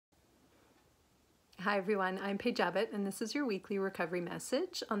Hi everyone, I'm Paige Abbott and this is your weekly recovery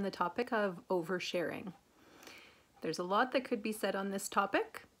message on the topic of oversharing. There's a lot that could be said on this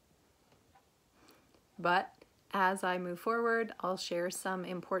topic, but as I move forward, I'll share some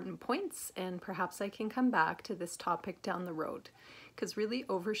important points and perhaps I can come back to this topic down the road because really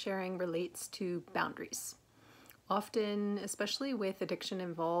oversharing relates to boundaries. Often, especially with addiction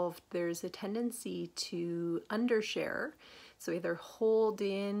involved, there's a tendency to undershare. So either hold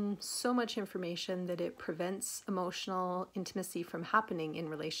in so much information that it prevents emotional intimacy from happening in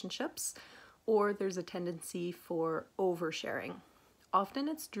relationships, or there's a tendency for oversharing. Often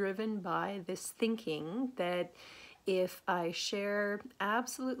it's driven by this thinking that if I share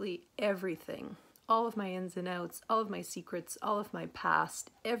absolutely everything, all of my ins and outs, all of my secrets, all of my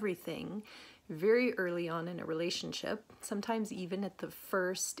past, everything, very early on in a relationship, sometimes even at the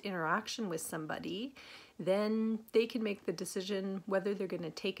first interaction with somebody, then they can make the decision whether they're going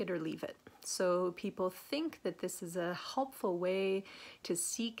to take it or leave it. So people think that this is a helpful way to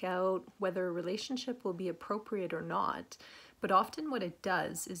seek out whether a relationship will be appropriate or not. But often what it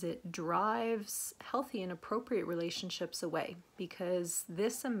does is it drives healthy and appropriate relationships away because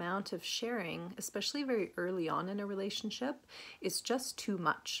this amount of sharing, especially very early on in a relationship, is just too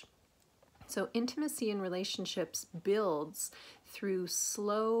much. So intimacy in relationships builds through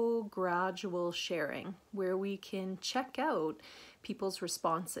slow, gradual sharing where we can check out people's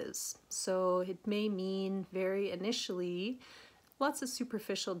responses. So it may mean very initially lots of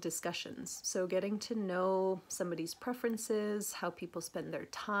superficial discussions. So getting to know somebody's preferences, how people spend their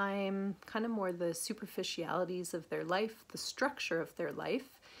time, kind of more the superficialities of their life, the structure of their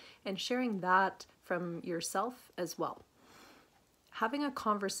life, and sharing that from yourself as well. Having a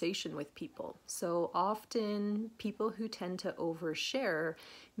conversation with people. So often people who tend to overshare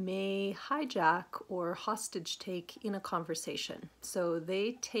may hijack or hostage take in a conversation. So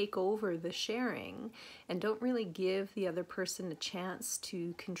they take over the sharing and don't really give the other person a chance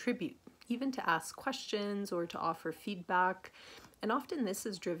to contribute, even to ask questions or to offer feedback. And often this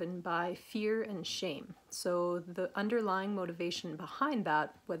is driven by fear and shame. So the underlying motivation behind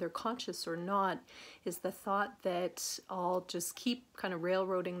that, whether conscious or not, is the thought that I'll just keep kind of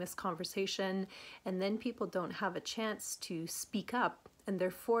railroading this conversation and then people don't have a chance to speak up, and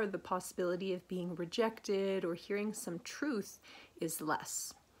therefore the possibility of being rejected or hearing some truth is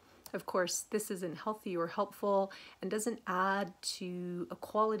less. Of course, this isn't healthy or helpful and doesn't add to a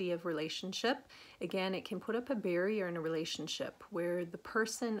quality of relationship. Again, it can put up a barrier in a relationship where the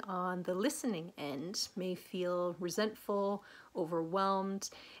person on the listening end may feel resentful, overwhelmed,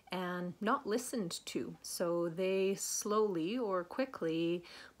 and not listened to. So they slowly or quickly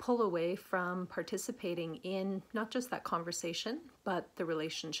pull away from participating in not just that conversation, but the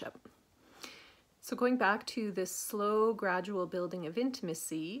relationship. So going back to this slow, gradual building of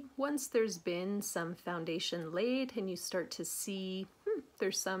intimacy, once there's been some foundation laid and you start to see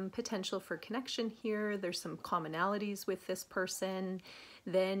there's some potential for connection here, there's some commonalities with this person,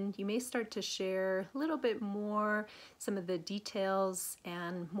 then you may start to share a little bit more, some of the details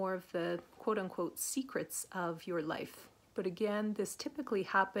and more of the quote-unquote secrets of your life. But again, this typically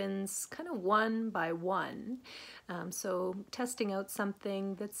happens kind of one by one. So testing out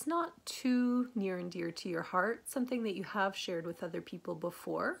something that's not too near and dear to your heart, something that you have shared with other people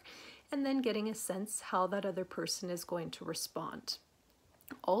before, and then getting a sense how that other person is going to respond.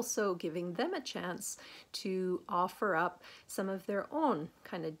 Also giving them a chance to offer up some of their own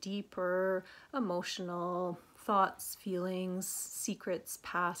kind of deeper emotional thoughts, feelings, secrets,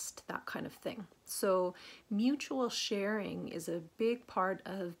 past, that kind of thing. So mutual sharing is a big part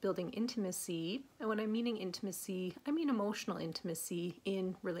of building intimacy. And when I'm meaning intimacy, I mean emotional intimacy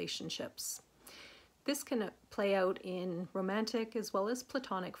in relationships. This can play out in romantic as well as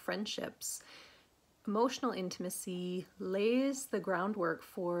platonic friendships. Emotional intimacy lays the groundwork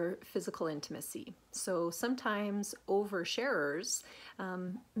for physical intimacy. So sometimes oversharers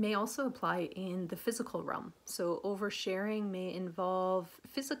may also apply in the physical realm. So oversharing may involve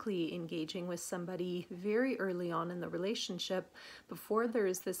physically engaging with somebody very early on in the relationship before there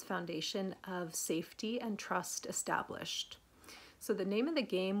is this foundation of safety and trust established. So the name of the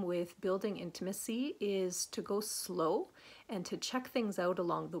game with building intimacy is to go slow and to check things out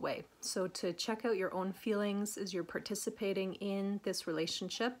along the way. So to check out your own feelings as you're participating in this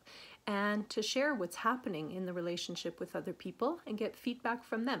relationship and to share what's happening in the relationship with other people and get feedback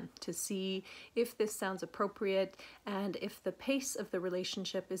from them to see if this sounds appropriate and if the pace of the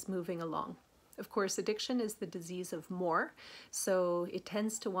relationship is moving along. Of course, addiction is the disease of more, so it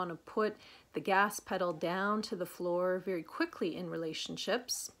tends to want to put the gas pedal down to the floor very quickly in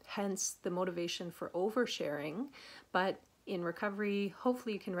relationships, hence the motivation for oversharing. But in recovery,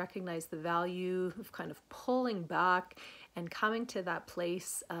 hopefully you can recognize the value of kind of pulling back and coming to that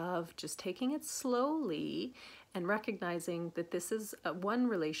place of just taking it slowly and recognizing that this is one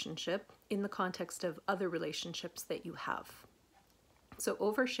relationship in the context of other relationships that you have. So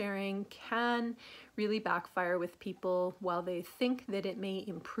oversharing can really backfire with people. While they think that it may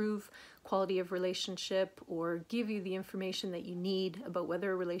improve quality of relationship or give you the information that you need about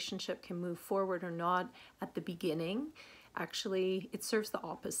whether a relationship can move forward or not at the beginning, actually it serves the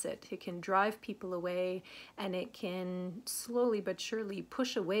opposite. It can drive people away, and it can slowly but surely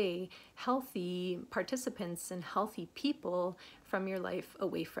push away healthy participants and healthy people from your life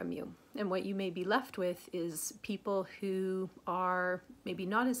away from you. And what you may be left with is people who are maybe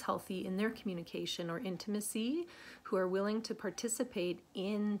not as healthy in their communication or intimacy, who are willing to participate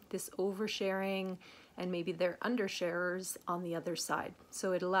in this oversharing, and maybe they're undersharers on the other side.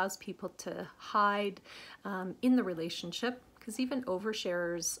 So it allows people to hide in the relationship, because even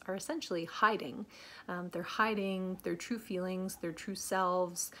oversharers are essentially hiding. They're hiding their true feelings, their true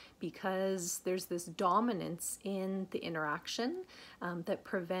selves, because there's this dominance in the interaction that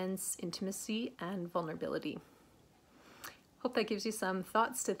prevents intimacy and vulnerability. Hope that gives you some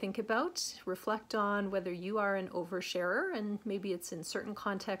thoughts to think about. Reflect on whether you are an oversharer, and maybe it's in certain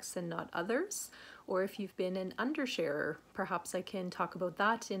contexts and not others, or if you've been an undersharer. Perhaps I can talk about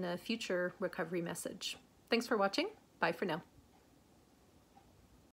that in a future recovery message. Thanks for watching. Bye for now.